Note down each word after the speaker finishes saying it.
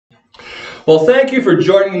Well, thank you for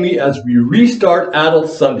joining me as we restart Adult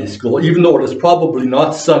Sunday School, even though it is probably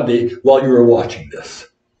not Sunday while you are watching this.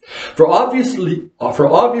 For obvious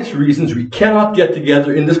reasons, we cannot get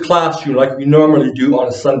together in this classroom like we normally do on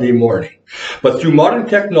a Sunday morning. But through modern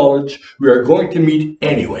technology, we are going to meet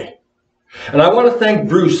anyway. And I want to thank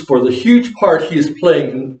Bruce for the huge part he is playing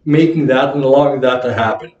in making that and allowing that to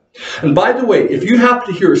happen. And by the way, if you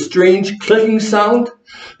happen to hear a strange clicking sound,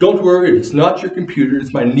 don't worry, it's not your computer,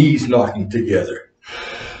 it's my knees knocking together.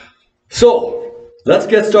 So, let's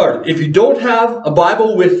get started. If you don't have a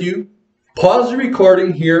Bible with you, pause the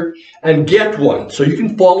recording here and get one so you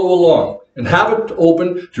can follow along and have it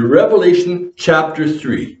open to Revelation chapter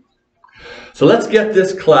 3. So let's get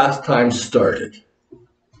this class time started.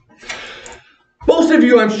 Most of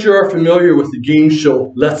you, I'm sure, are familiar with the game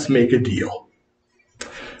show Let's Make a Deal.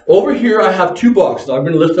 Over here I have two boxes. I'm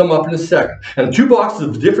going to lift them up in a second. And two boxes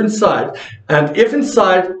of different size. And if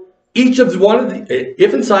inside one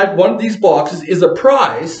of these boxes is a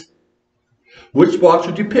prize, which box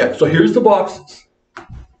would you pick? So here's the boxes.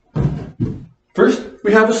 First,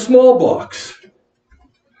 we have a small box.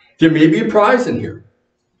 There may be a prize in here.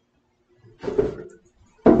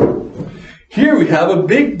 Here we have a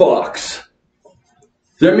big box.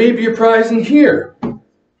 There may be a prize in here.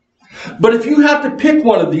 But if you had to pick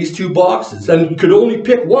one of these two boxes and you could only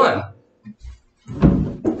pick one,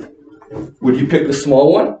 would you pick the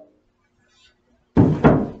small one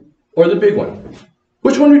or the big one?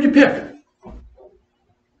 Which one would you pick?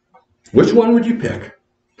 Which one would you pick?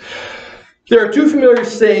 There are two familiar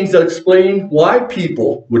sayings that explain why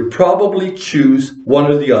people would probably choose one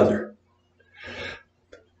or the other.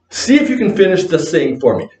 See if you can finish the saying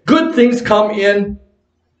for me. Good things come in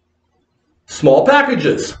small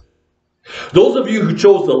packages. Those of you who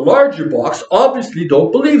chose the larger box obviously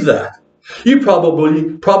don't believe that. You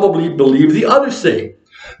probably believe the other saying.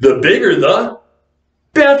 The bigger the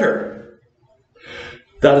better.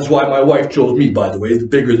 That is why my wife chose me, by the way. The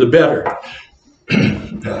bigger the better.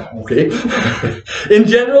 Okay. In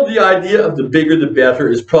general, the idea of the bigger the better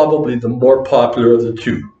is probably the more popular of the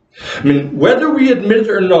two. I mean, whether we admit it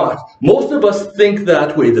or not, most of us think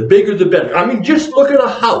that way, the bigger the better. I mean, just look at a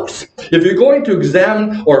house. If you're going to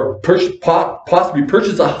examine or possibly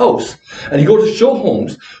purchase a house, and you go to show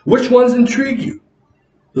homes, which ones intrigue you?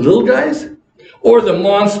 The little guys or the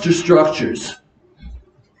monster structures?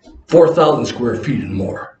 4,000 square feet and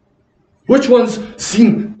more. Which ones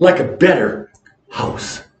seem like a better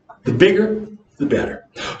house? The bigger, the better.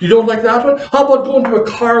 You don't like that one? How about going to a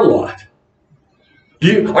car lot?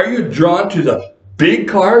 Are you drawn to the big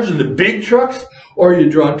cars and the big trucks, or are you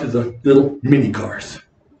drawn to the little mini cars?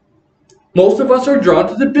 Most of us are drawn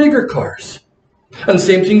to the bigger cars. And the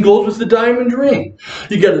same thing goes with the diamond ring.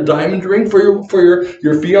 You get a diamond ring for your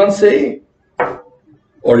fiancé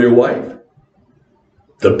or your wife.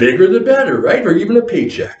 The bigger the better, right? Or even a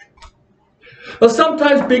paycheck. Well,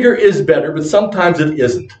 sometimes bigger is better, but sometimes it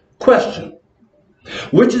isn't. Question: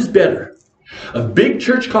 which is better? A big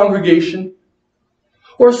church congregation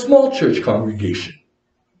or a small church congregation?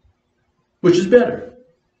 Which is better?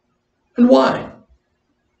 And why?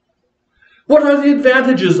 What are the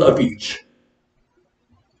advantages of each?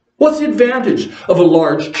 What's the advantage of a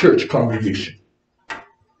large church congregation?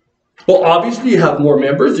 Well, obviously you have more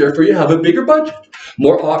members, therefore you have a bigger budget.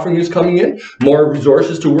 More offerings coming in, more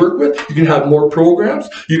resources to work with. You can have more programs.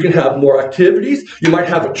 You can have more activities. You might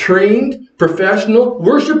have a trained, professional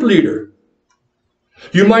worship leader.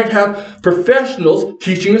 You might have professionals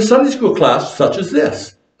teaching a Sunday school class such as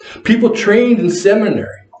this. People trained in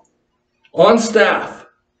seminary, on staff.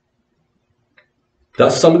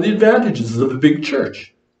 That's some of the advantages of a big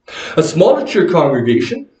church. A smaller church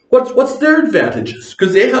congregation, what's their advantages?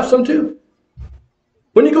 Because they have some too.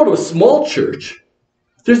 When you go to a small church,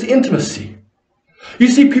 there's intimacy. You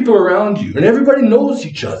see people around you and everybody knows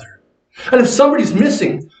each other. And if somebody's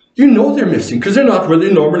missing, you know they're missing because they're not where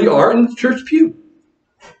they normally are in the church pew.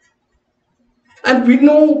 And we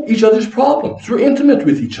know each other's problems. We're intimate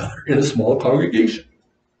with each other in a small congregation.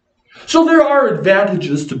 So there are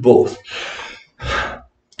advantages to both.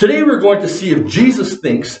 Today we're going to see if Jesus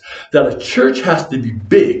thinks that a church has to be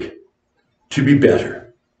big to be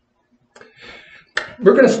better.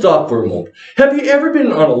 We're going to stop for a moment. Have you ever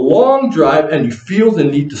been on a long drive and you feel the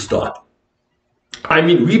need to stop? I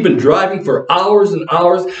mean, we've been driving for hours and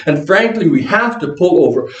hours, and frankly, we have to pull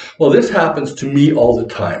over. Well, this happens to me all the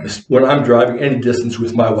time when I'm driving any distance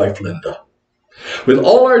with my wife, Linda. With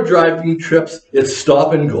all our driving trips, it's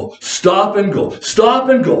stop and go, stop and go, stop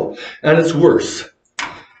and go. And it's worse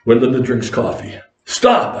when Linda drinks coffee.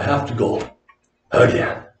 Stop, I have to go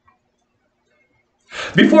again.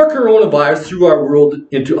 Before coronavirus threw our world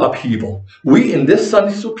into upheaval, we in this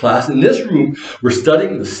Sunday school class, in this room, were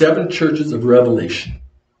studying the 7 churches of Revelation.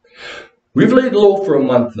 We've laid low for a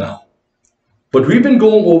month now, but we've been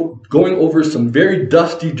going over some very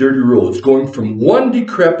dusty, dirty roads, going from one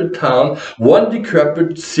decrepit town, one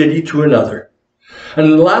decrepit city to another. And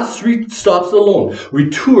in the last 3 stops alone, we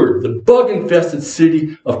toured the bug-infested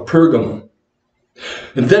city of Pergamum.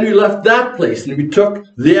 And then we left that place and we took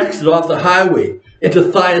the exit off the highway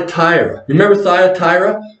into Thyatira. Remember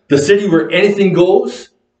Thyatira? The city where anything goes?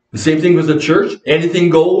 The same thing with the church. Anything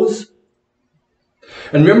goes.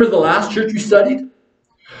 And remember the last church we studied?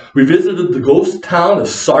 We visited the ghost town of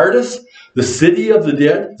Sardis, the city of the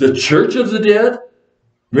dead, the church of the dead.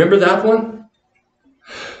 Remember that one?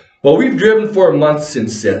 Well, we've driven for a month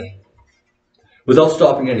since then, without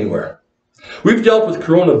stopping anywhere. We've dealt with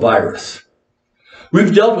coronavirus.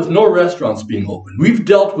 We've dealt with no restaurants being open. We've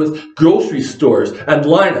dealt with grocery stores and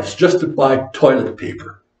lineups just to buy toilet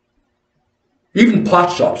paper. Even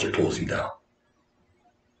pot shops are closing down.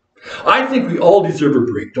 I think we all deserve a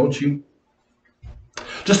break, don't you?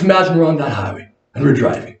 Just imagine we're on that highway and we're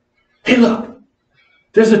driving. Hey, look,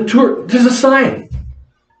 there's a sign.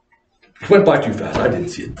 It went by too fast. I didn't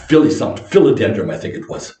see it. Philodendron, I think it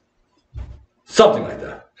was. Something like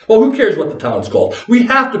that. Well, who cares what the town's called? We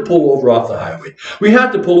have to pull over off the highway. We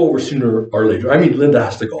have to pull over sooner or later. I mean, Linda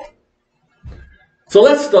has to go. So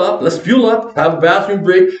let's stop, let's fuel up, have a bathroom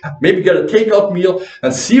break, maybe get a takeout meal,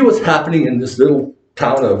 and see what's happening in this little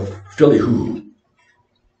town of Philly Hoo.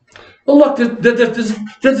 Well, look,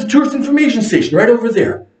 there's a tourist information station right over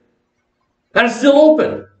there. And it's still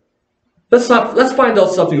open. Let's find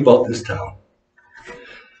out something about this town.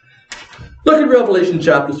 Look at Revelation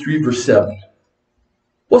chapter 3, verse 7.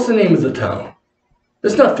 What's the name of the town?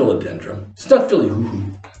 It's not Philodendron. It's not Philly Hoo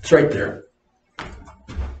Hoo. It's right there.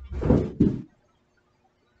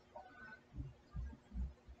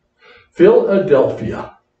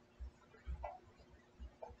 Philadelphia.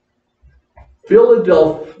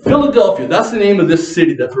 Philadelphia, that's the name of this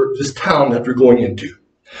city, this town that we're going into.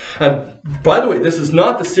 And by the way, this is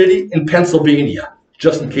not the city in Pennsylvania,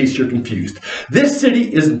 just in case you're confused. This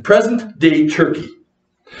city is in present-day Turkey.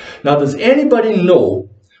 Now, does anybody know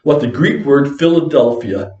what the Greek word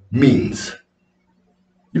Philadelphia means?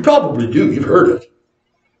 You probably do, you've heard it.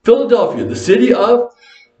 Philadelphia, the city of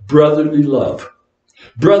brotherly love,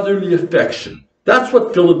 brotherly affection. That's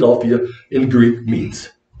what Philadelphia in Greek means.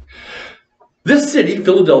 This city,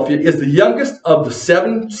 Philadelphia, is the youngest of the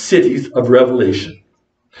 7 cities of Revelation.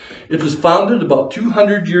 It was founded about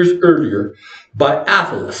 200 years earlier by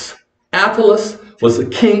Attalus. Attalus was the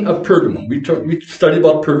king of Pergamum. We studied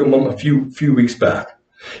about Pergamum a few weeks back.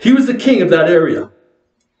 He was the king of that area.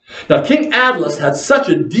 Now, King Attalus had such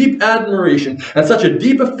a deep admiration and such a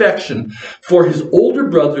deep affection for his older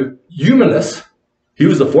brother, Eumenes, he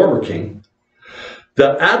was the former king,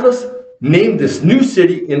 that Attalus named this new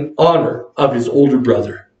city in honor of his older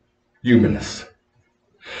brother, Eumenes.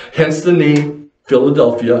 Hence the name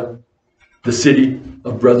Philadelphia, the city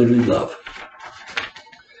of brotherly love.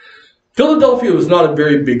 Philadelphia was not a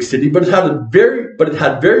very big city, but it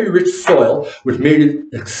had very rich soil, which made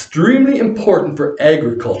it extremely important for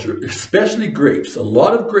agriculture, especially grapes. A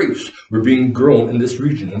lot of grapes were being grown in this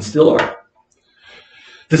region and still are.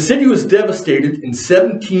 The city was devastated in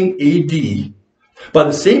 17 AD by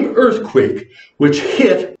the same earthquake which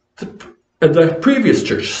hit the previous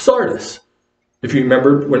church, Sardis. If you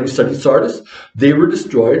remember when we studied Sardis, they were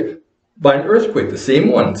destroyed by an earthquake, the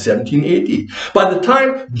same one, 17 AD. By the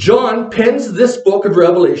time John pens this book of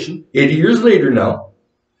Revelation, 80 years later now,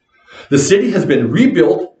 the city has been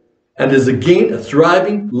rebuilt and is again a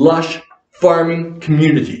thriving, lush farming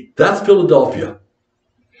community. That's Philadelphia.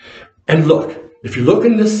 And look, if you look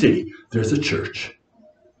in this city, there's a church.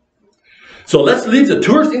 So let's leave the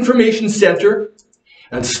Tourist Information Center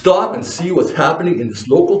and stop and see what's happening in this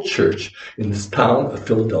local church in this town of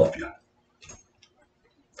Philadelphia.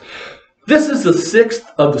 This is the 6th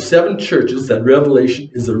of the 7 churches that Revelation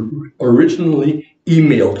is originally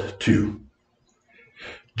emailed to.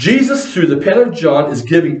 Jesus, through the pen of John, is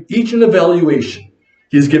giving each an evaluation.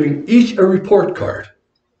 He is giving each a report card.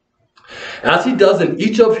 As he does in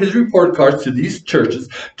each of his report cards to these churches,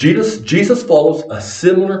 Jesus follows a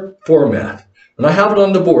similar format. And I have it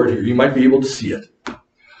on the board here. You might be able to see it.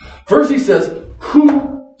 First he says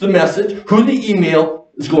who the message, who the email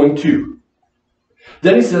is going to.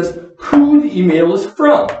 Then he says who the email is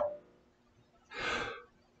from.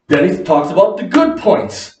 Then he talks about the good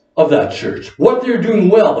points of that church, what they're doing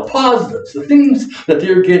well, the positives, the things that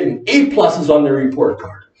they're getting A+ on their report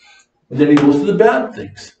card. And then he goes to the bad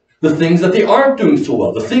things. the things that they aren't doing so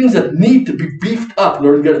well, the things that need to be beefed up in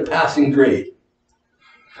order to get a passing grade.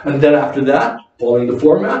 And then after that, following the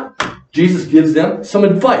format, Jesus gives them some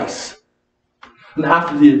advice. And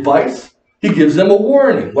after the advice, he gives them a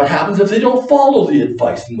warning. What happens if they don't follow the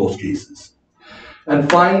advice in most cases? And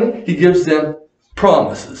finally, he gives them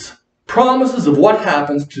promises. Promises of what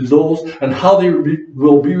happens to those and how they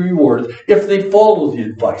will be rewarded if they follow the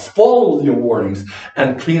advice, follow the warnings,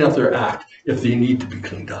 and clean up their act if they need to be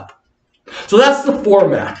cleaned up. So that's the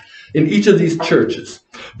format in each of these churches.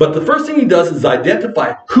 But the first thing he does is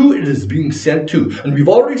identify who it is being sent to. And we've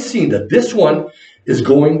already seen that this one is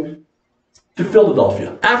going to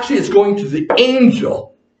Philadelphia. Actually, it's going to the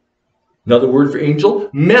angel, another word for angel,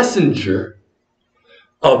 messenger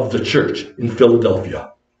of the church in Philadelphia.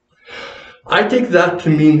 I take that to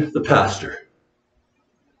mean the pastor.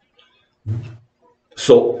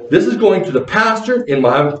 So this is going to the pastor, in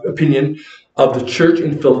my opinion, of the church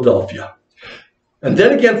in Philadelphia. And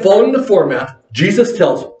then again, following the format, Jesus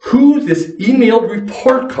tells who this emailed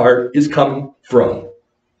report card is coming from.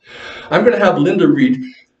 I'm going to have Linda read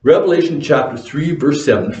Revelation chapter 3, verse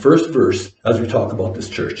 7, the first verse, as we talk about this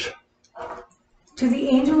church. To the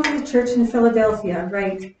angel of the church in Philadelphia,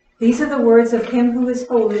 write, these are the words of him who is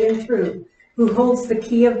holy and true, who holds the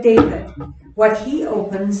key of David. What he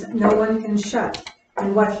opens, no one can shut,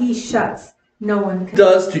 and what he shuts, no one can.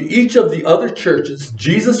 Does to each of the other churches,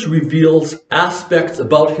 Jesus reveals aspects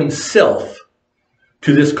about himself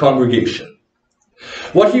to this congregation.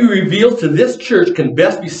 What he reveals to this church can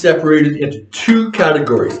best be separated into two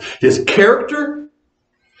categories: his character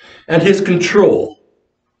and his control.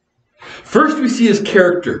 First, we see his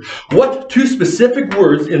character. What two specific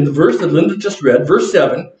words in the verse that Linda just read, verse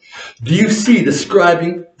 7, do you see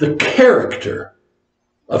describing the character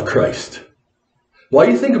of Christ? While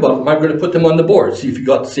you think about them, I'm going to put them on the board. See if you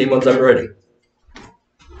got the same ones I'm writing.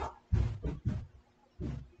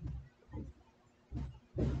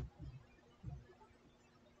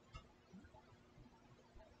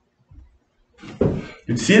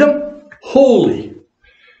 You see them? Holy,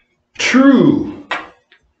 true.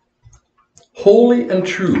 Holy and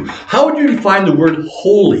true. How would you define the word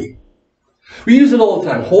holy? We use it all the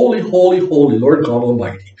time. Holy, holy, holy, Lord God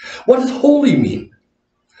Almighty. What does holy mean?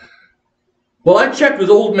 Well, I checked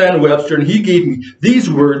with Old Man Webster, and he gave me these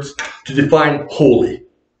words to define holy.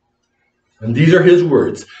 And these are his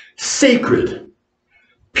words: sacred,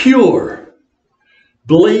 pure,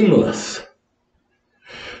 blameless.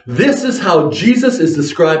 This is how Jesus is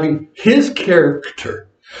describing his character.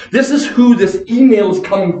 This is who this email is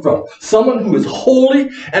coming from. Someone who is holy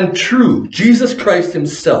and true. Jesus Christ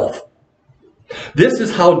himself. This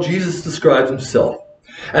is how Jesus describes himself.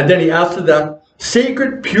 And then he adds to that,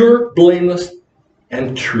 sacred, pure, blameless,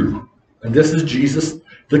 and true. And this is Jesus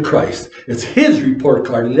the Christ. It's his report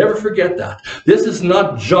card, and never forget that. This is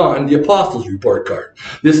not John the Apostle's report card.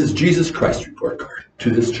 This is Jesus Christ's report card to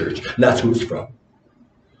this church. And that's who it's from.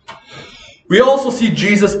 We also see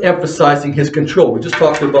Jesus emphasizing his control. We just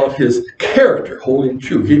talked about his character, holy and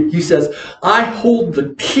true. He says, I hold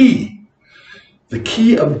the key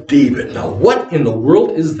of David. Now, what in the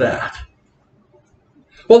world is that?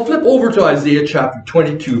 Well, flip over to Isaiah chapter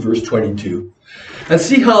 22, verse 22, and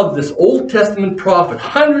see how this Old Testament prophet,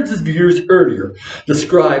 hundreds of years earlier,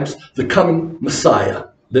 describes the coming Messiah.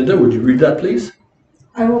 Linda, would you read that, please?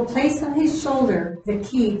 I will place on his shoulder the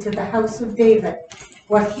key to the house of David.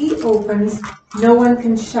 What he opens, no one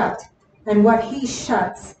can shut, and what he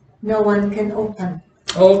shuts, no one can open.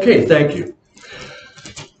 Okay, thank you.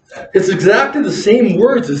 It's exactly the same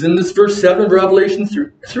words as in this verse 7 of Revelation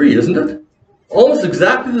 3, isn't it? Almost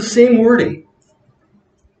exactly the same wording.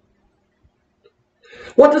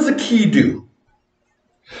 What does a key do?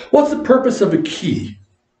 What's the purpose of a key?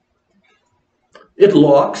 It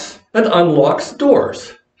locks and unlocks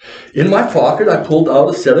doors. In my pocket, I pulled out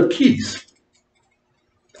a set of keys.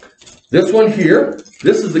 This one here,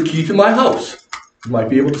 this is the key to my house. You might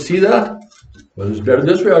be able to see that. Whether it's better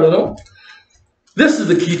this way, I don't know. This is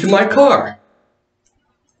the key to my car.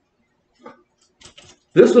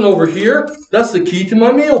 This one over here, that's the key to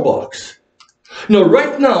my mailbox. Now,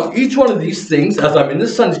 right now, each one of these things, as I'm in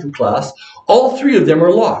this Sunday school class, all three of them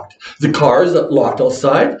are locked. The car is locked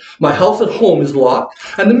outside, my house at home is locked,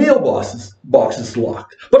 and the mailbox is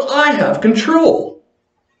locked. But I have control.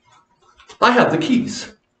 I have the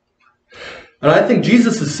keys. And I think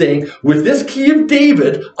Jesus is saying, with this key of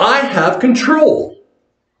David, I have control.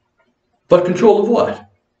 But control of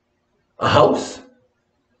what? A house?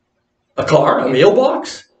 A car? A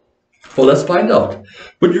mailbox? Well, let's find out.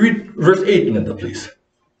 Would you read verse 8, Linda, please?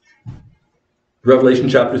 Revelation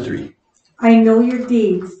chapter 3. I know your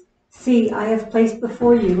deeds, See, I have placed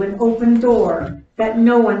before you an open door that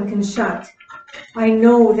no one can shut. I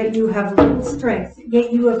know that you have little strength,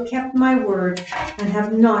 yet you have kept my word and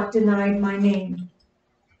have not denied my name.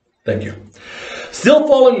 Thank you. Still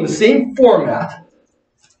following the same format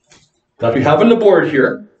that we have on the board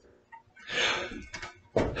here.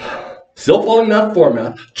 Still following that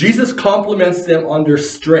format, Jesus compliments them on their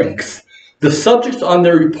strengths, the subjects on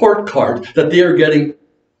their report card that they are getting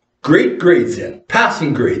great grades in,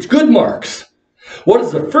 passing grades, good marks. What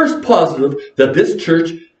is the first positive that this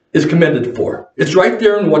church is commended for? It's right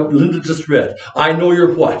there in what Linda just read. I know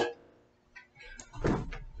your what?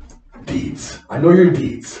 Deeds. I know your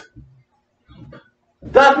deeds.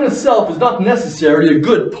 That in itself is not necessarily a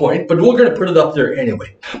good point, but we're going to put it up there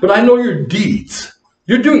anyway. But I know your deeds.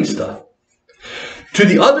 You're doing stuff. To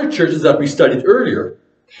the other churches that we studied earlier,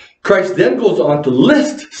 Christ then goes on to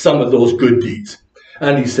list some of those good deeds.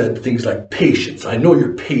 And he said things like patience. I know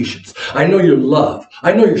your patience. I know your love.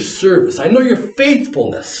 I know your service. I know your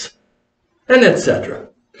faithfulness. And etc.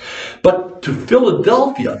 But to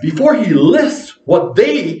Philadelphia, before he lists what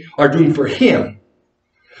they are doing for him,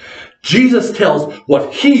 Jesus tells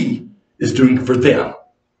what he is doing for them.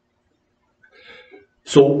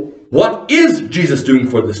 So what is Jesus doing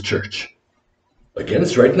for this church? Again,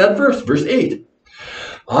 it's right in that verse, verse 8.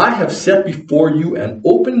 I have set before you an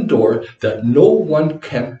open door that no one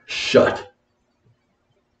can shut.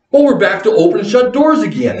 Well, we're back to open and shut doors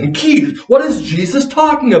again. And keys, what is Jesus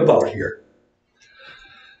talking about here?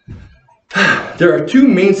 There are two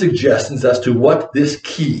main suggestions as to what this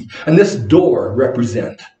key and this door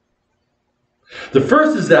represent. The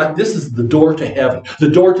first is that this is the door to heaven, the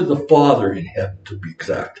door to the Father in heaven, to be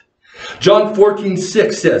exact. John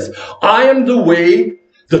 14:6 says, I am the way,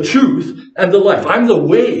 the truth, and the life. I'm the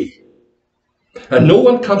way. And no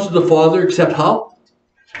one comes to the Father except how?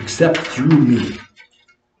 Except through me.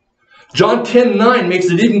 John 10:9 makes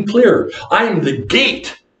it even clearer. I am the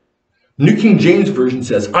gate. New King James Version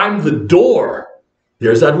says, I'm the door.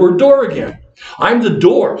 There's that word door again. I'm the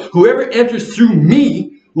door. Whoever enters through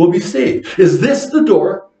me will be saved. Is this the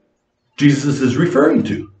door Jesus is referring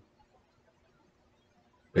to?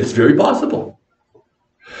 It's very possible.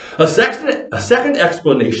 A second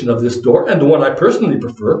explanation of this door, and the one I personally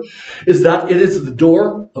prefer, is that it is the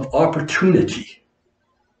door of opportunity.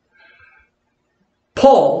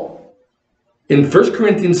 Paul, in 1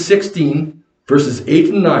 Corinthians 16, verses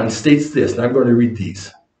 8 and 9, states this, and I'm going to read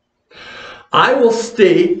these. I will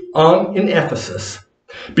stay on in Ephesus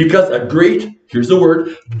because a great, here's the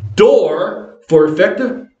word, door for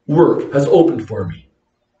effective work has opened for me.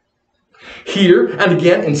 Here, and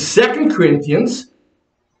again in 2 Corinthians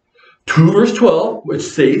 2 verse 12, which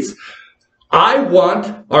states, I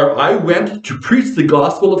went to preach the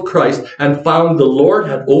gospel of Christ and found the Lord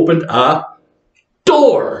had opened a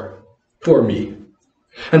door for me.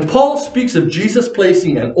 And Paul speaks of Jesus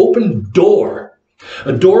placing an open door,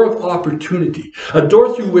 a door of opportunity, a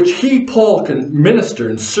door through which he, Paul, can minister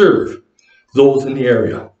and serve those in the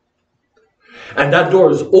area. And that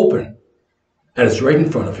door is open, and it's right in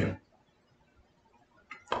front of him.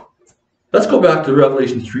 Let's go back to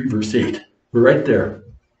Revelation 3, verse 8. We're right there.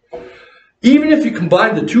 Even if you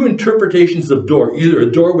combine the two interpretations of door, either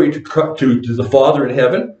a doorway to the Father in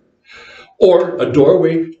heaven, or a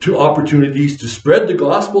doorway to opportunities to spread the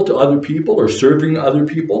gospel to other people or serving other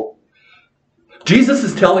people, Jesus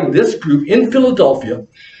is telling this group in Philadelphia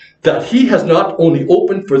that he has not only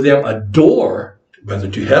opened for them a door, whether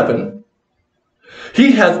to heaven,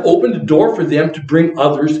 he has opened a door for them to bring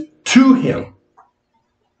others to him.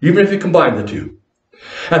 Even if you combine the two.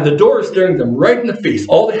 And the door is staring them right in the face.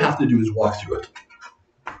 All they have to do is walk through it.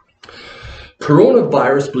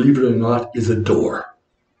 Coronavirus, believe it or not, is a door.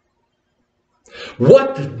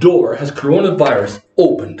 What door has coronavirus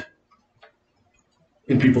opened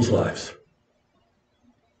in people's lives?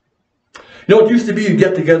 You know, it used to be you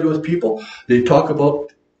get together with people, they talk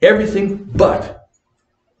about everything but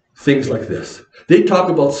things like this. They talk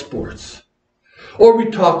about sports. Or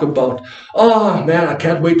we talk about, oh man, I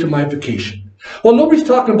can't wait till my vacation. Well, nobody's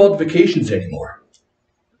talking about vacations anymore.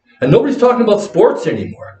 And nobody's talking about sports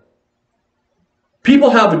anymore. People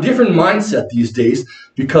have a different mindset these days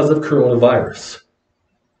because of coronavirus.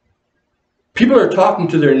 People are talking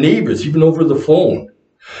to their neighbors, even over the phone.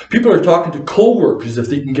 People are talking to co-workers if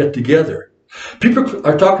they can get together. People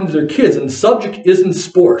are talking to their kids, and the subject isn't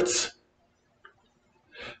sports.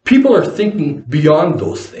 People are thinking beyond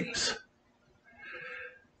those things.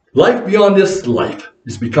 Life beyond this life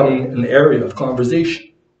is becoming an area of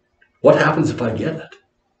conversation. What happens if I get it?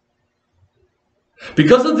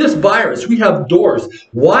 Because of this virus, we have doors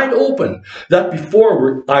wide open that before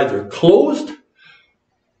were either closed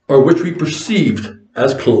or which we perceived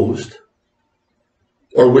as closed,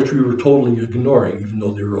 or which we were totally ignoring even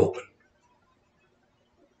though they were open.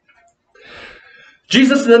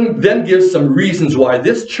 Jesus then gives some reasons why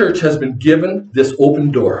this church has been given this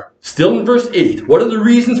open door. Still in verse 8, what are the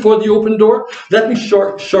reasons for the open door? Let me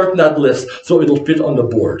shorten that list so it'll fit on the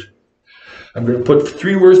board. I'm going to put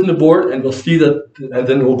 3 words on the board and we'll see that, and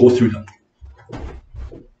then we'll go through them.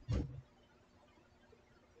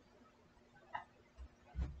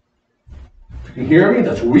 If you can hear me,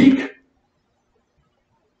 that's weak,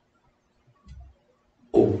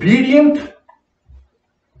 obedient,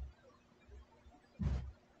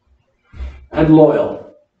 and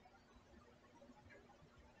loyal.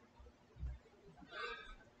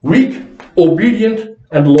 Weak, obedient,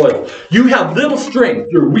 and loyal. You have little strength,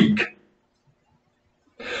 you're weak.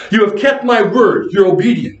 You have kept my word, you're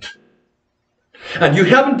obedient. And you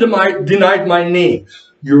haven't denied my name,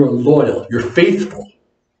 you're loyal, you're faithful.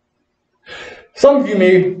 Some of you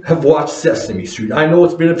may have watched Sesame Street. I know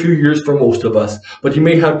it's been a few years for most of us, but you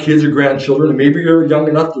may have kids or grandchildren, and maybe you're young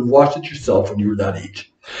enough to watch it yourself when you were that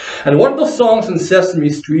age. And one of the songs in Sesame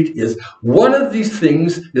Street is, one of these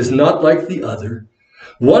things is not like the other.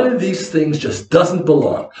 One of these things just doesn't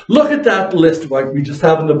belong. Look at that list like we just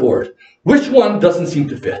have on the board. Which one doesn't seem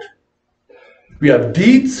to fit? We have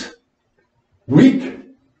deeds, weak,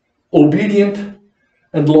 obedient,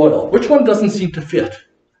 and loyal. Which one doesn't seem to fit?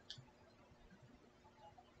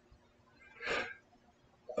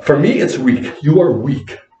 For me, it's weak. You are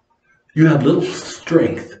weak. You have little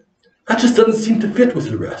strength. That just doesn't seem to fit with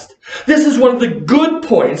the rest. This is one of the good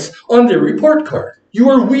points on their report card. You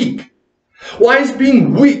are weak. Why is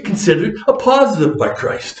being weak considered a positive by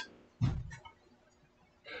Christ?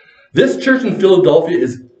 This church in Philadelphia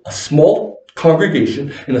is a small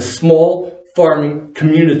congregation in a small farming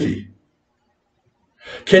community.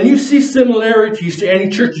 Can you see similarities to any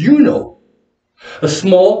church you know? A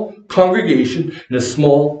small congregation in a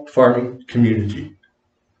small farming community.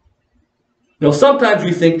 Sometimes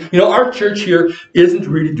we think, our church here isn't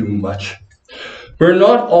really doing much. We're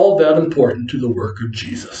not all that important to the work of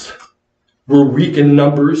Jesus. We're weak in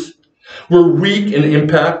numbers. We're weak in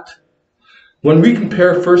impact. When we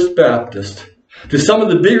compare First Baptist to some of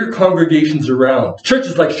the bigger congregations around,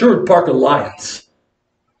 churches like Sherwood Park Alliance,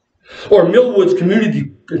 or Millwoods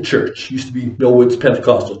Community Church, used to be Millwoods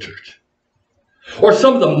Pentecostal Church, or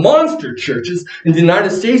some of the monster churches in the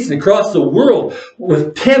United States and across the world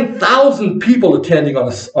with 10,000 people attending on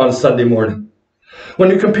a Sunday morning. When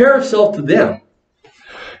you compare ourselves to them,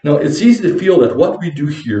 it's easy to feel that what we do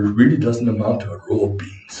here really doesn't amount to a row of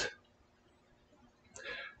beans.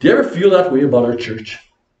 Do you ever feel that way about our church?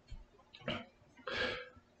 Do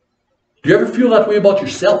you ever feel that way about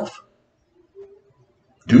yourself?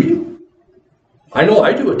 Do you? I know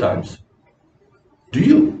I do at times. Do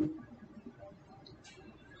you?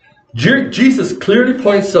 Jesus clearly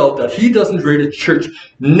points out that he doesn't rate a church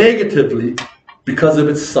negatively because of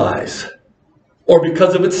its size or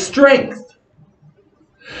because of its strength.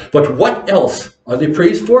 But what else are they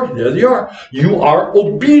praised for? There they are. You are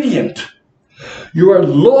obedient. You are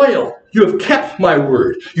loyal. You have kept my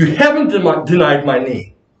word. You haven't denied my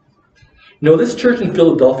name. This church in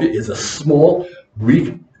Philadelphia is a small,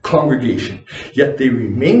 weak congregation, yet they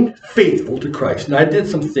remained faithful to Christ. And I did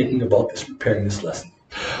some thinking about this, preparing this lesson.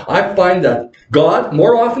 I find that God,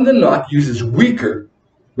 more often than not, uses weaker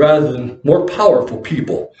rather than more powerful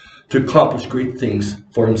people to accomplish great things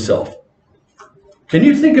for himself. Can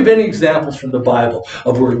you think of any examples from the Bible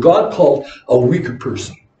of where God called a weaker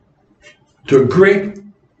person to a great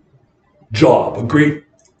job, a great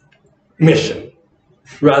mission,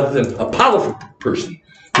 rather than a powerful person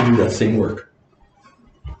to do that same work?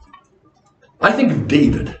 I think of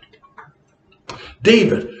David.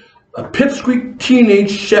 David, a pipsqueak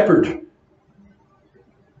teenage shepherd.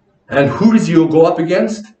 And who does he go up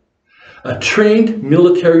against? A trained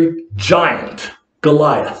military giant,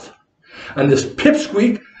 Goliath. And this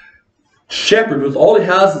pipsqueak shepherd, with all he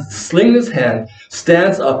has is a sling in his hand,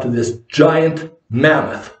 stands up to this giant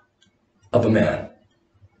mammoth of a man.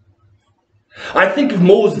 I think of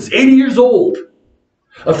Moses, 80 years old,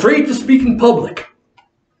 afraid to speak in public.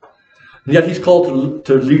 And yet he's called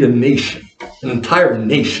to lead a nation, an entire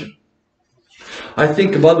nation. I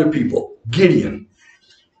think of other people, Gideon,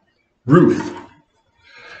 Ruth,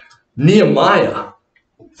 Nehemiah.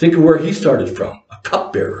 Think of where he started from, a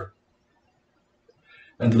cupbearer.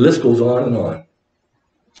 And the list goes on and on.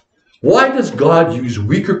 Why does God use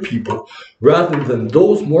weaker people rather than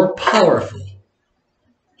those more powerful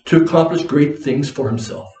to accomplish great things for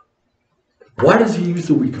himself? Why does he use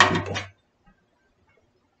the weaker people?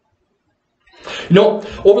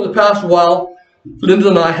 Over the past while, Linda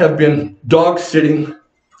and I have been dog sitting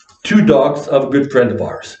 2 dogs of a good friend of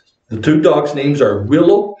ours. The 2 dogs' names are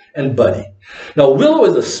Willow and Buddy. Now, Willow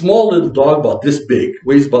is a small little dog about this big,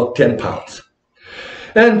 weighs about 10 pounds.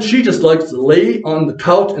 And she just likes to lay on the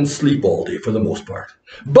couch and sleep all day for the most part.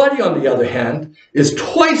 Buddy, on the other hand, is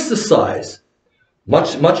twice the size,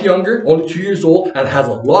 much younger, only 2 years old, and has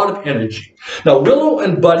a lot of energy. Now, Willow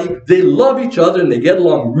and Buddy, they love each other and they get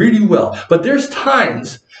along really well. But there's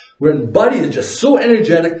times when Buddy is just so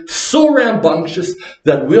energetic, so rambunctious,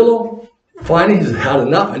 that Willow finally has had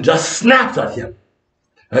enough and just snaps at him.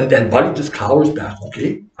 And then Buddy just cowers back.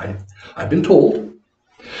 Okay, I've been told.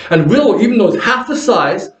 And Willow, even though it's half the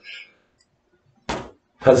size,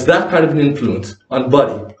 has that kind of an influence on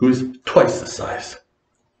Buddy, who's twice the size.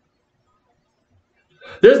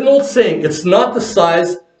 There's an old saying, it's not the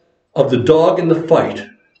size of the dog in the fight,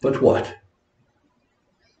 but what?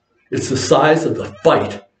 It's the size of the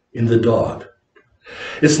fight in the dog.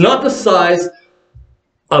 It's not the size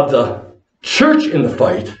of the church in the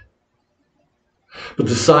fight, but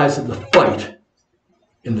the size of the fight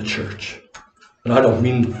in the church. And I don't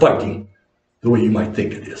mean fighting the way you might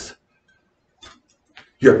think it is.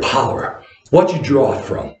 Your power, what you draw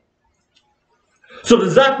from. So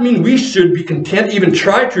does that mean we should be content, even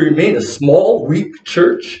try to remain a small, weak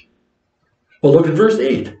church? Well, look at verse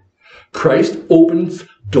 8. Christ opens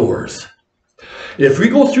doors. If we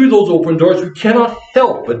go through those open doors, we cannot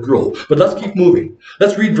help but grow. But let's keep moving.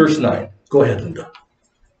 Let's read verse 9. Go ahead, Linda.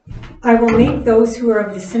 I will make those who are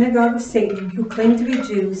of the synagogue of Satan, who claim to be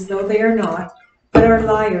Jews, though they are not, but are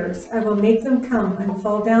liars, I will make them come and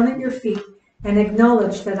fall down at your feet and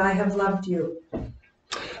acknowledge that I have loved you.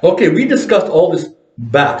 Okay, we discussed all this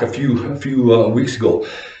back a few weeks ago.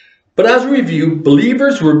 But as a review,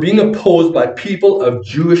 believers were being opposed by people of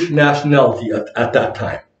Jewish nationality at that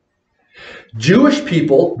time. Jewish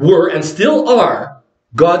people were and still are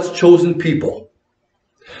God's chosen people.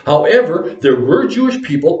 However, there were Jewish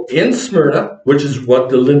people in Smyrna, which is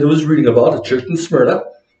what Linda was reading about, a church in Smyrna.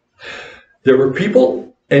 There were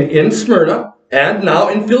people in Smyrna and now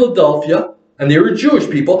in Philadelphia, and they were Jewish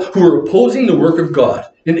people who were opposing the work of God.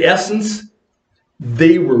 In essence,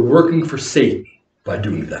 they were working for Satan by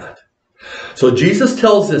doing that. So Jesus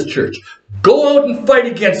tells this church, go out and fight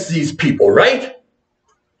against these people, right?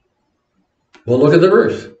 Well, look at the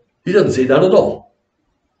verse. He doesn't say that at all.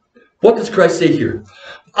 What does Christ say here?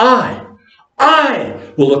 I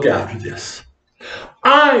will look after this.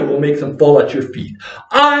 I will make them fall at your feet.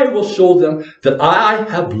 I will show them that I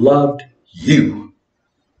have loved you.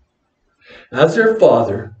 As their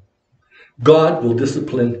father, God will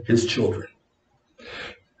discipline his children.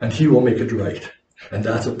 And he will make it right. And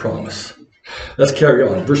that's a promise. Let's carry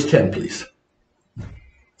on. Verse 10, please.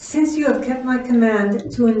 Since you have kept my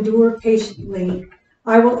command to endure patiently,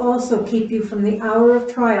 I will also keep you from the hour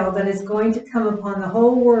of trial that is going to come upon the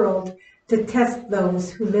whole world to test those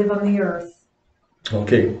who live on the earth.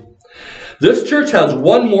 Okay. This church has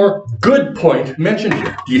one more good point mentioned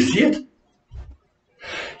here. Do you see it?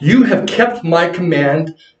 You have kept my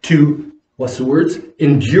command to, what's the words?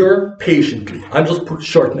 Endure patiently. I'm just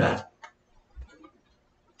shorting that.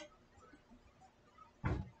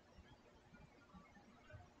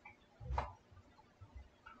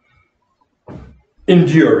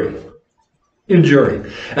 Enduring.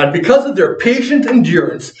 And because of their patient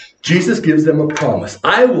endurance, Jesus gives them a promise.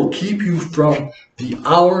 I will keep you from the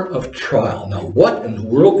hour of trial. Now, what in the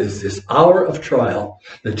world is this hour of trial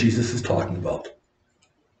that Jesus is talking about?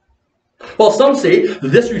 Well, some say that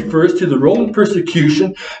this refers to the Roman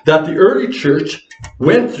persecution that the early church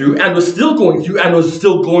went through and was still going through and was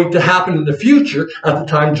still going to happen in the future at the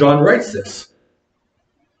time John writes this.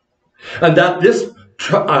 And that this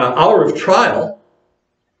hour of trial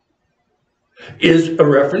is a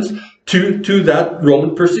reference to that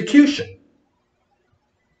Roman persecution.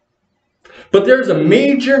 But there's a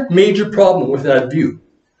major problem with that view.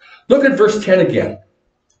 Look at verse 10 again.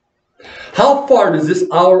 How far does this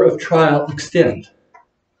hour of trial extend?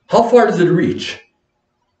 How far does it reach?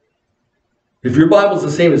 If your Bible is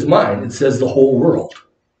the same as mine, it says the whole world.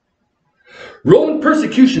 Roman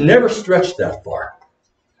persecution never stretched that far.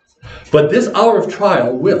 But this hour of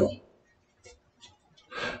trial will.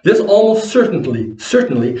 This almost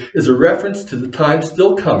certainly is a reference to the time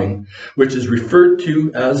still coming, which is referred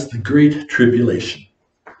to as the Great Tribulation.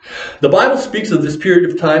 The Bible speaks of this period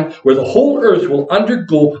of time where the whole earth will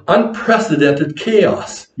undergo unprecedented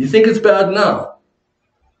chaos. You think it's bad now?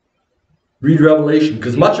 Read Revelation,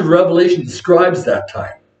 because much of Revelation describes that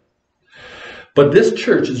time. But this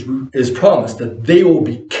church is promised that they will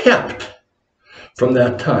be kept from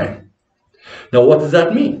that time. Now, what does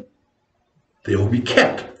that mean? They will be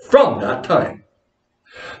kept from that time.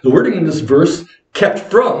 The wording in this verse, kept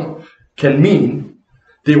from, can mean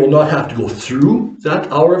they will not have to go through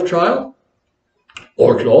that hour of trial,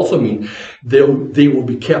 or it could also mean they will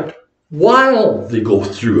be kept while they go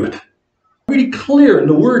through it. Really clear in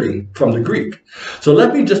the wording from the Greek. So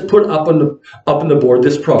let me just put up on the board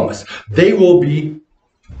this promise. They will be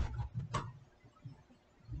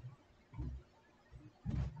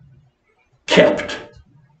kept,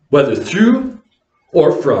 whether through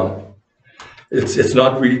or from. It's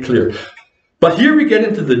not really clear. But here we get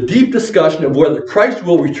into the deep discussion of whether Christ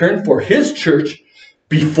will return for his church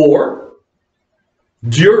before,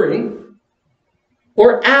 during,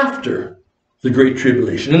 or after the Great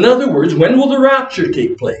Tribulation. In other words, when will the rapture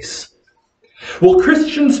take place? Will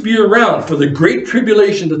Christians be around for the Great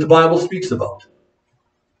Tribulation that the Bible speaks about?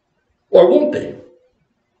 Or won't they?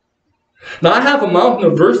 Now, I have a mountain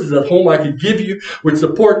of verses at home I could give you which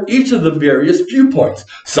support each of the various viewpoints.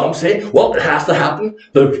 Some say, well, it has to happen.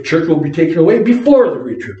 The church will be taken away before the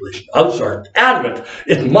Great Tribulation. Others are adamant.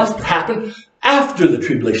 It must happen after the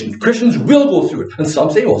tribulation. Christians will go through it. And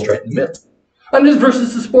some say, well, it's right in the middle. And there's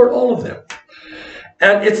verses to support all of them.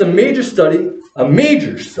 And it's a major study,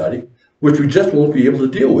 which we just won't be able to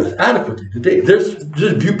deal with adequately today. There's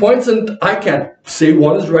viewpoints, and I can't say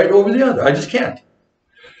one is right over the other. I just can't.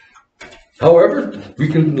 However, we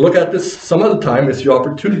can look at this some other time as the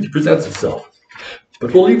opportunity presents itself.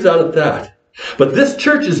 But we'll leave that at that. But this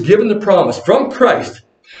church is given the promise from Christ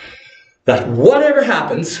that whatever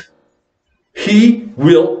happens, he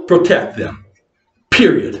will protect them.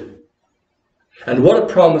 Period. And what a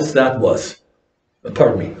promise that was.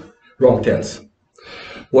 Pardon me, wrong tense.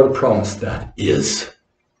 What a promise that is.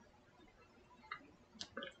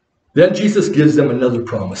 Then Jesus gives them another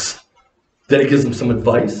promise. Then he gives them some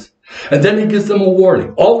advice. And then he gives them a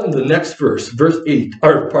warning. All in the next verse, verse 11.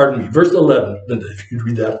 Linda, if you could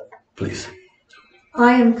read that, please.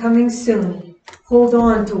 I am coming soon. Hold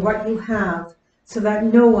on to what you have, so that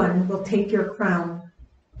no one will take your crown.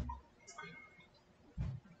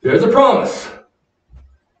 There's a promise.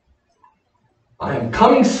 I am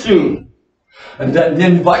coming soon. And then the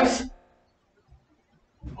advice,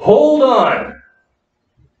 hold on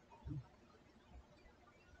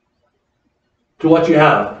to what you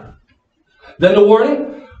have. Then the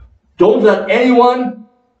warning, don't let anyone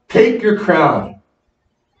take your crown.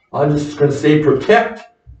 I'm just going to say protect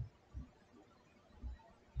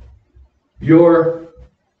your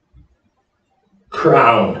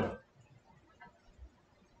crown.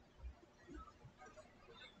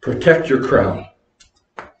 Protect your crown.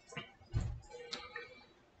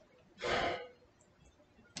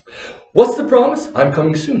 What's the promise? I'm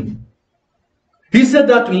coming soon. He said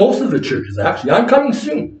that to most of the churches, actually. I'm coming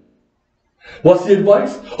soon. What's the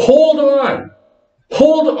advice? Hold on.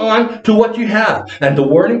 Hold on to what you have. And the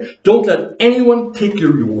warning, don't let anyone take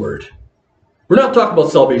your reward. We're not talking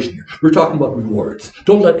about salvation here. We're talking about rewards.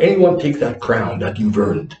 Don't let anyone take that crown that you've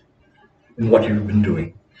earned in what you've been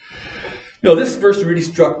doing. You know, this verse really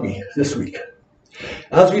struck me this week.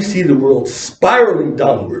 As we see the world spiraling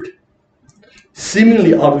downward,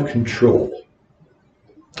 seemingly out of control,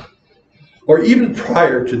 or even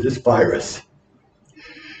prior to this virus,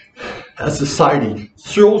 as society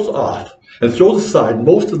throws off and throws aside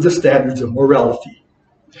most of the standards of morality,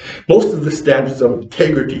 most of the standards of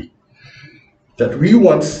integrity that we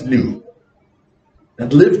once knew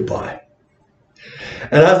and lived by.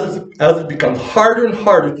 And as it becomes harder and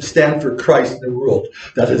harder to stand for Christ in a world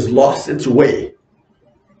that has lost its way,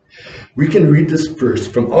 we can read this verse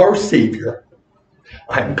from our Savior,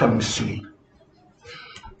 I am coming soon.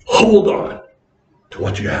 Hold on to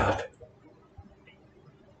what you have.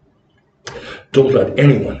 Don't let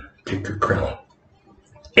anyone take your crown.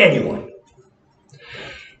 Anyone.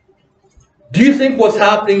 Do you think what's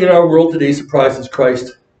happening in our world today surprises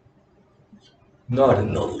Christ? Not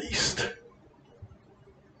in the least.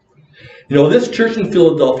 You know, this church in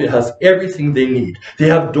Philadelphia has everything they need. They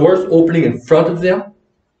have doors opening in front of them.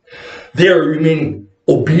 They are remaining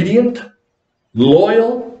obedient,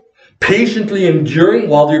 loyal, patiently enduring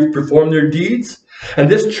while they perform their deeds. And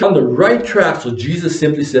this church is on the right track, so Jesus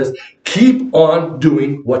simply says, keep on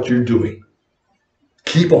doing what you're doing.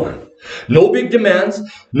 Keep on. No big demands,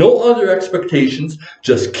 no other expectations,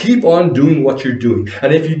 just keep on doing what you're doing.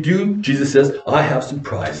 And if you do, Jesus says, I have some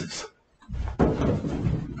prizes.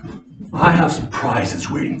 I have some prizes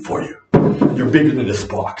waiting for you. You're bigger than this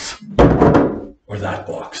box or that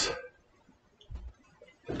box.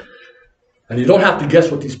 And you don't have to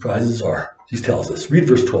guess what these prizes are. He tells us. Read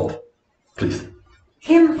verse 12, please.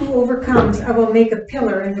 Him who overcomes, I will make a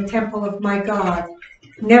pillar in the temple of my God.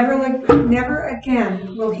 Never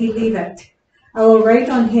again will he leave it. I will write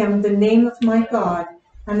on him the name of my God,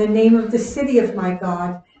 and the name of the city of my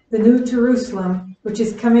God, the new Jerusalem, which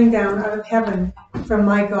is coming down out of heaven from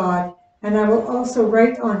my God, and I will also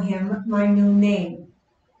write on him my new name.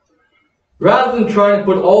 Rather than trying to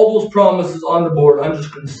put all those promises on the board, I'm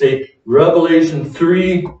just going to say Revelation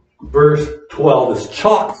 3, verse 12 is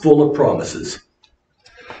chock full of promises.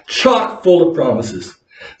 Chock full of promises.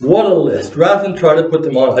 What a list. Rather than try to put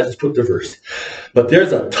them on, I just put the verse. But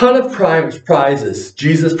there's a ton of prizes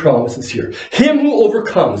Jesus promises here. Him who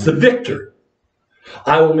overcomes, the victor,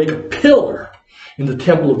 I will make a pillar in the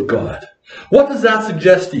temple of God. What does that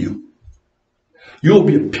suggest to you? You will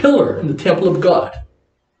be a pillar in the temple of God.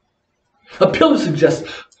 A pillar suggests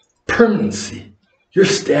permanency. You're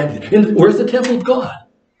standing. Where's the temple of God?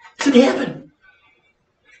 It's in heaven.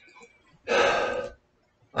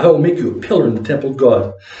 I will make you a pillar in the temple of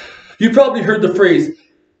God. You probably heard the phrase,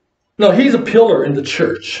 no, he's a pillar in the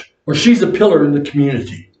church, or she's a pillar in the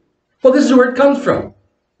community. Well, this is where it comes from.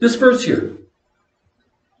 This verse here.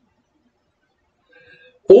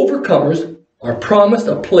 Overcomers are promised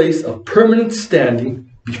a place of permanent standing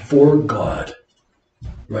before God,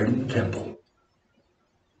 right in the temple.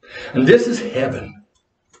 And this is heaven.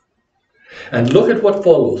 And look at what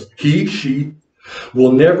follows. He, she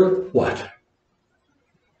will never, what?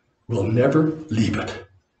 Will never leave it.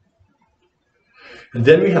 And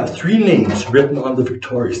then we have three names written on the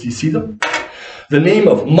victorious. Do you see them? The name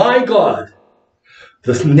of my God.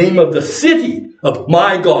 The name of the city of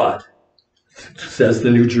my God, says the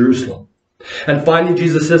New Jerusalem. And finally,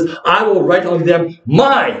 Jesus says, I will write on them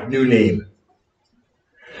my new name.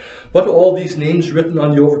 What do all these names written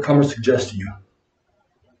on the overcomer suggest to you?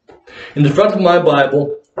 In the front of my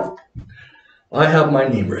Bible, I have my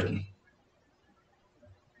name written.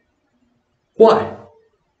 Why?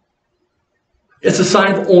 It's a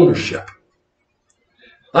sign of ownership.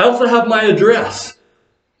 I also have my address.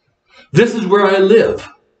 This is where I live.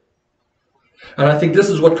 And I think this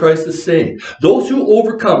is what Christ is saying. Those who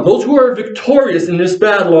overcome, those who are victorious in this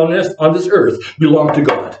battle on this earth, belong to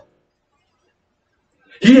God.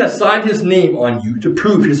 He has signed his name on you to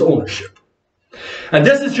prove his ownership. And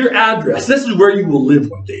this is your address. This is where you will live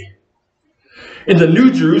one day. In the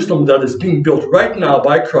New Jerusalem that is being built right now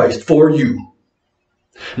by Christ for you.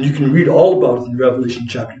 And you can read all about it in Revelation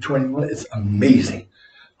chapter 21. It's amazing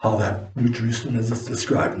how that New Jerusalem is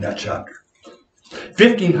described in that chapter.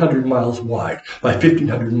 1,500 miles wide, by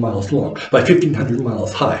 1,500 miles long, by 1,500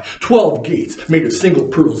 miles high. 12 gates made of single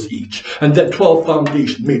pearls each. And then 12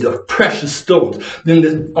 foundations made of precious stones.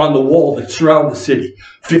 Then on the wall that surround the city,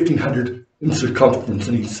 1,500 in circumference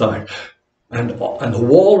on each side. And the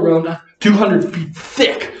wall around that, 200 feet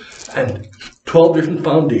thick. And 12 different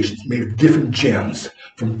foundations made of different gems.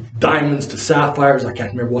 From diamonds to sapphires, I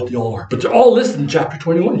can't remember what they all are. But they're all listed in chapter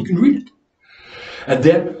 21. You can read it. And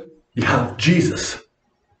then you have Jesus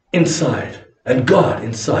inside and God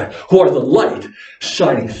inside, who are the light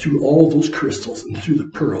shining through all those crystals and through the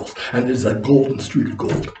pearls. And there's that golden street of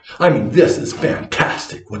gold. I mean, this is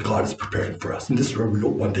fantastic what God is preparing for us. And this is where we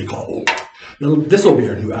one day call home. This will be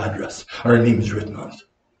our new address. Our name is written on it.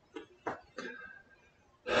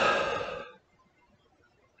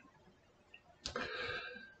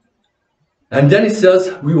 And then he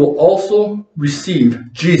says, we will also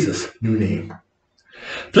receive Jesus' new name.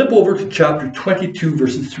 Flip over to chapter 22,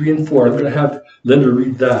 verses 3 and 4. I'm going to have Linda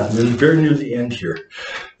read that. And it's very near the end here.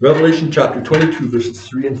 Revelation chapter 22, verses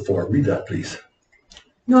 3 and 4. Read that, please.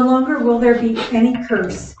 No longer will there be any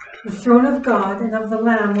curse. The throne of God and of the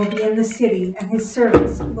Lamb will be in the city, and his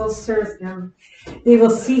servants will serve him. They will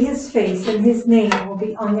see his face, and his name will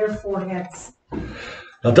be on their foreheads.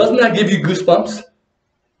 Now, doesn't that give you goosebumps?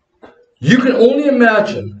 You can only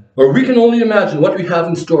imagine, or we can only imagine what we have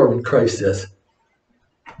in store when Christ says,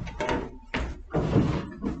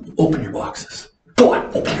 open your boxes. Go on,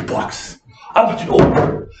 open your boxes. I want you to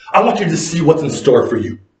open. I want you to see what's in store for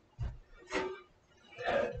you.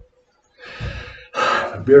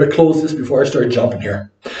 I better close this before I start jumping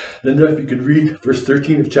here. Linda, if you could read verse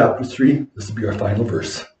 13 of chapter 3, this will be our final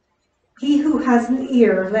verse. He who has an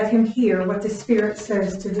ear, let him hear what the Spirit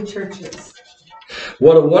says to the churches.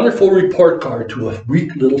 What a wonderful report card to a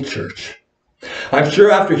weak little church. I'm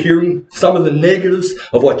sure after hearing some of the negatives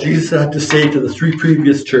of what Jesus had to say to the three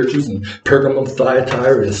previous churches in Pergamum,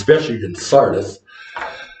 Thyatira, and especially in Sardis,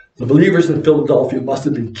 the believers in Philadelphia must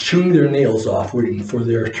have been chewing their nails off waiting for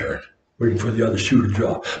their turn, waiting for the other shoe to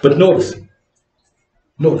drop. But notice,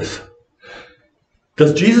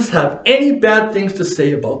 does Jesus have any bad things to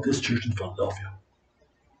say about this church in Philadelphia?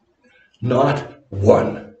 Not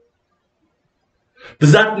one.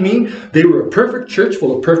 Does that mean they were a perfect church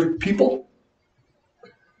full of perfect people?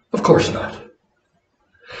 Of course not.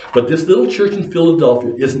 But this little church in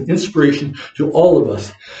Philadelphia is an inspiration to all of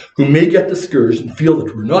us who may get discouraged and feel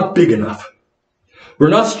that we're not big enough. We're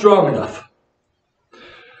not strong enough.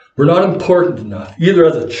 We're not important enough, either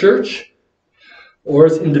as a church or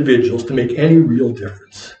as individuals, to make any real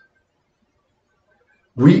difference.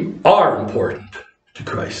 We are important to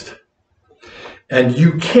Christ. And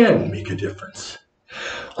you can make a difference.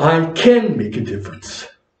 I can make a difference.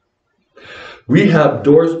 We have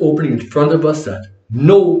doors opening in front of us that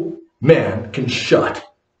no man can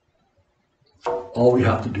shut. All we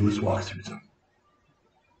have to do is walk through them.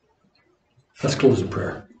 Let's close in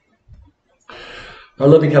prayer. Our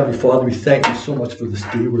loving Heavenly Father, we thank you so much for this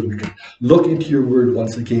day where we can look into your word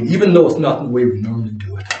once again, even though it's not in the way we normally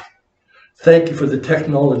do it. Thank you for the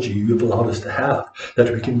technology you have allowed us to have,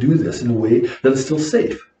 that we can do this in a way that is still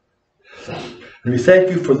safe. And we thank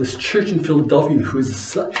you for this church in Philadelphia,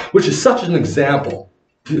 which is such an example,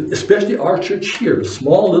 especially our church here, a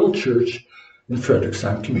small little church in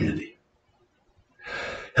Fredericksheim community.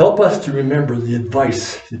 Help us to remember the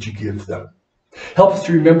advice that you give them. Help us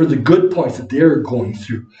to remember the good points that they're going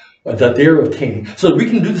through, that they're obtaining, so that we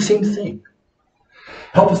can do the same thing.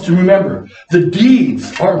 Help us to remember the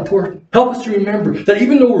deeds are important. Help us to remember that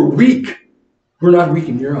even though we're weak, we're not weak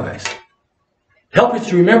in your eyes. Help us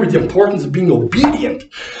to remember the importance of being obedient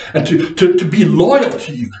and to be loyal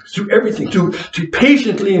to you through everything, to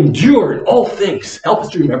patiently endure in all things. Help us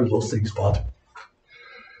to remember those things, Father.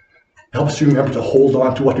 Help us to remember to hold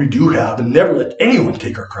on to what we do have and never let anyone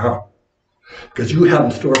take our crown. Because you have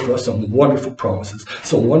in store for us some wonderful promises,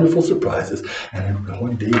 some wonderful surprises, and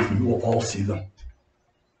one day we will all see them.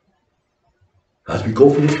 As we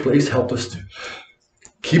go from this place, help us to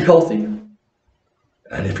keep healthy.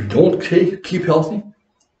 And if we don't keep healthy,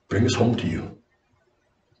 bring us home to you.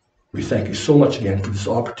 We thank you so much again for this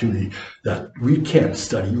opportunity that we can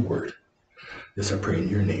study your word. This I pray in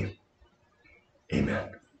your name.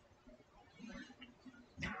 Amen.